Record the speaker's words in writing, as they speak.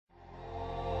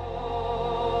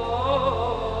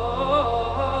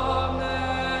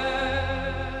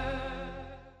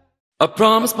I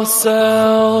promised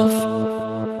myself,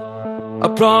 I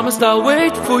promised I'll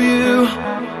wait for you,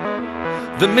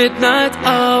 the midnight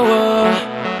hour.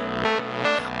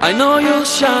 I know you'll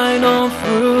shine on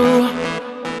through.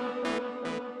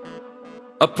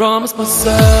 I promised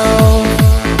myself,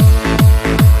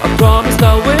 I promised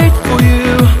I'll wait for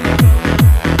you,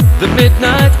 the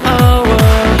midnight hour.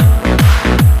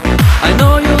 I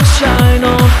know you'll shine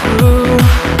on through.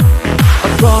 I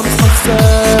promised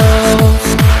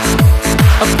myself,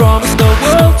 I promised the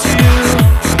world to you.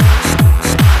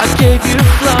 I gave you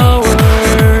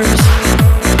flowers,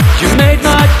 you made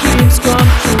my dreams come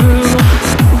true.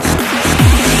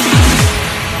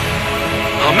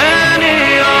 How many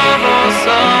of us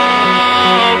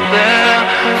out there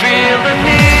feel the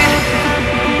need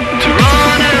to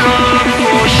run and run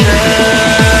for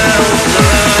shelter?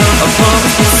 I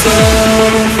promised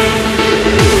myself,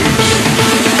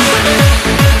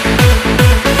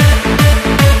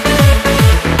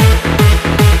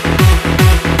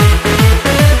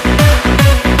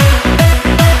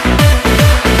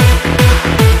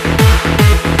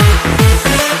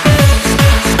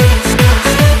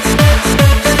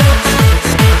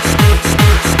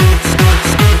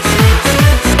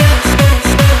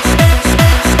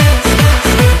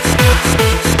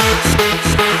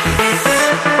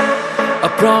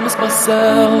 promised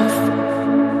myself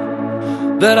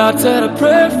that I'd said a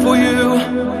prayer for you,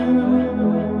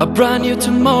 a brand new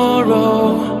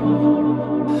tomorrow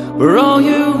where all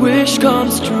you wish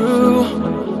comes true.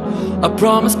 I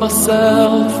promised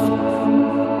myself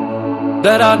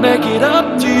that I'd make it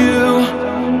up to you,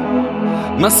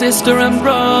 my sister and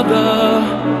brother.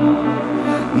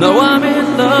 Now I'm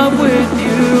in love with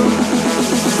you.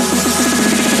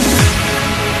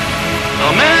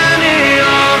 How many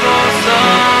of us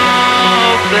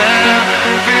out there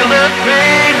feel the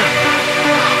pain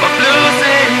of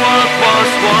losing what was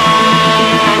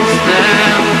once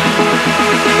there?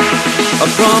 I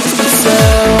promised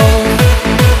myself,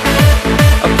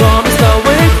 I promised I'll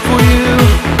wait for you,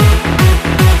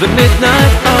 the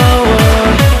midnight hour.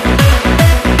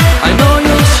 I know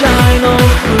you'll shine on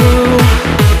through.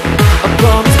 I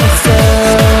promised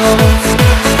myself,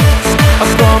 I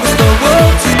promised the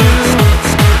world to you.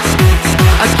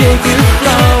 I gave you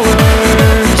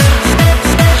flowers,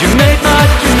 you made my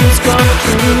dreams come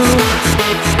true.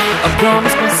 I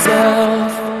promised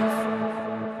myself,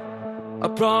 I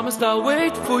promised I'll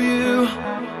wait for you,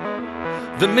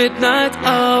 the midnight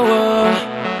hour.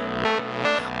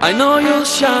 I know you'll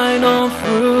shine on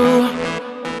through.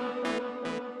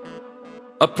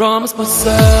 I promised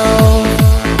myself,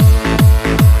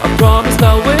 I promised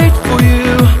I'll wait for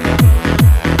you,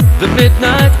 the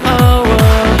midnight hour.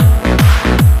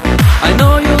 I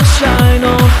know you'll shine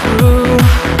on through.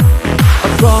 I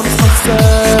promised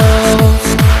myself,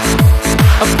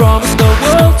 I promised the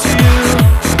world to you.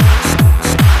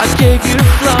 I gave you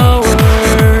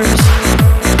flowers,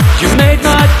 you made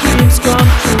my dreams come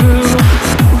true.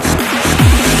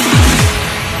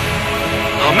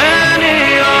 How many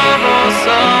of us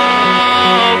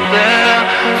out there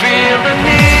feel the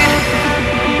need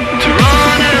to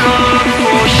run and run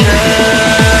for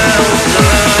shelter?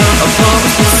 I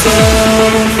promised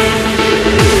myself,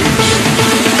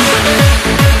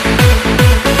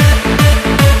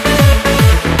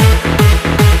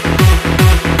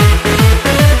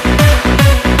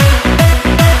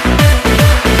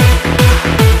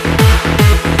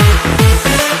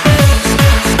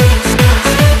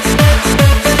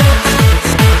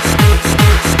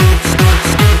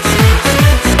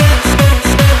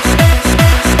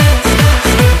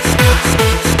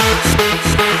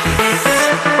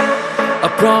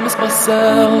 promised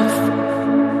myself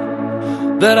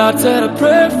that I'd said a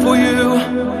prayer for you,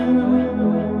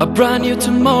 a brand new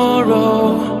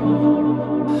tomorrow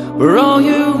where all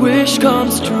you wish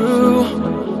comes true.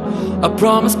 I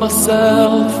promised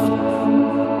myself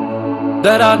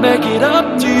that I'd make it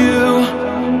up to you,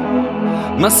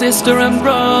 my sister and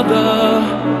brother.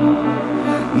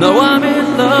 Now I'm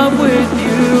in love with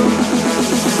you.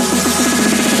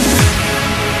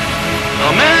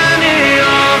 How many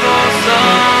of us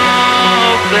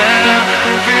out there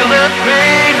feel the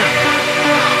pain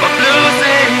of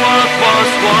losing what was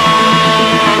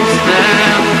once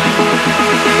there?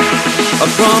 I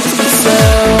promised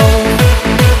myself,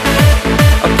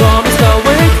 I promised I'll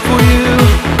wait for you,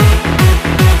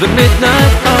 the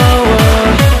midnight hour.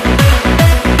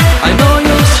 I know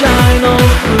you'll shine on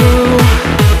through.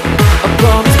 I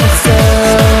promised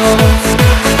myself,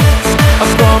 I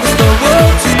promised the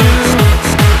world to you.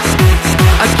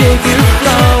 I gave you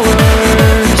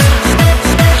flowers,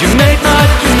 you made my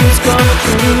dreams come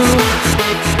true.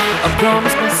 I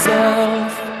promised myself,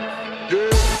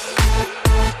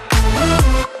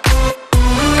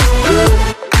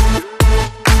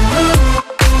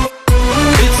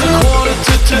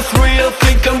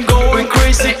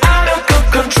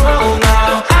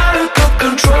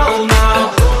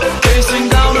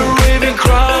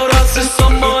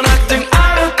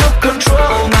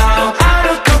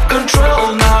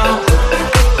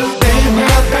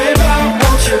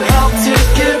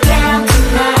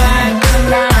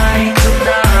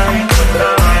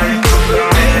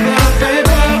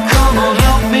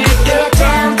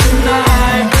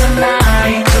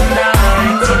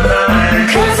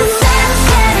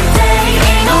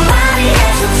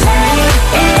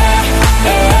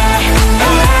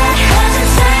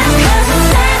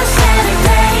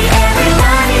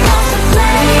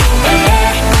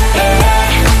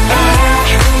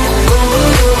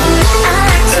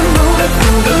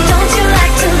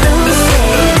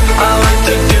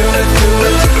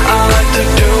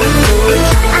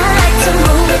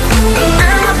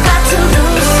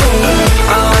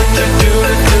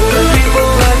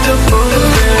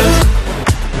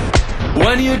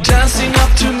 you're dancing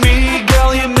up to me,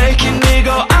 girl, you're making me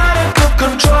go out of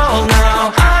control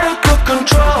now, out of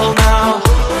control now.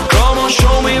 Come on,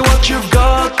 show me what you've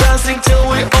got, dancing till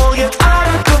we all get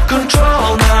out of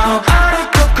control now, out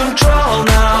of control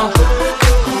now.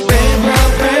 Baby,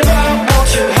 baby, won't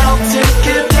you help take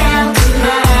it down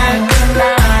tonight,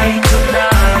 tonight,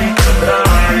 tonight,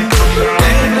 tonight, tonight.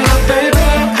 Baby, baby,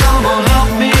 come on, help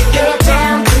me get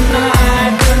down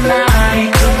tonight, tonight,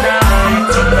 tonight,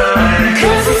 tonight.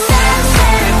 'Cause it's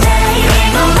Saturday,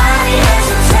 ain't nobody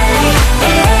hesitate,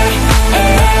 eh, eh,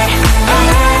 eh.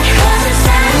 'Cause it's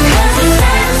Saturday,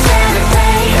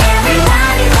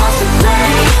 everybody wants to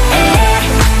play,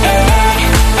 eh, eh,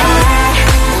 eh.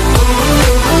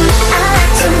 I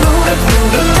like to move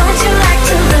it, don't you like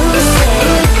to lose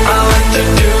it? I like to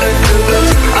do it,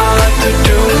 I like to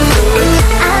do it.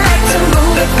 I like to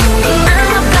move it,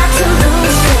 I'm about to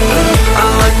lose it. I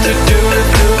like to do it,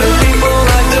 people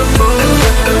like to move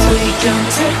it. We can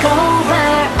take over,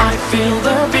 I feel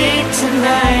the beat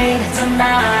tonight,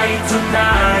 tonight,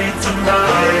 tonight,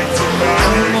 tonight, tonight.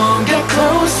 Come on, get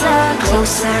closer,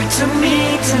 closer to me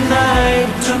tonight,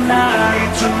 tonight,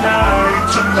 tonight,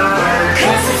 tonight.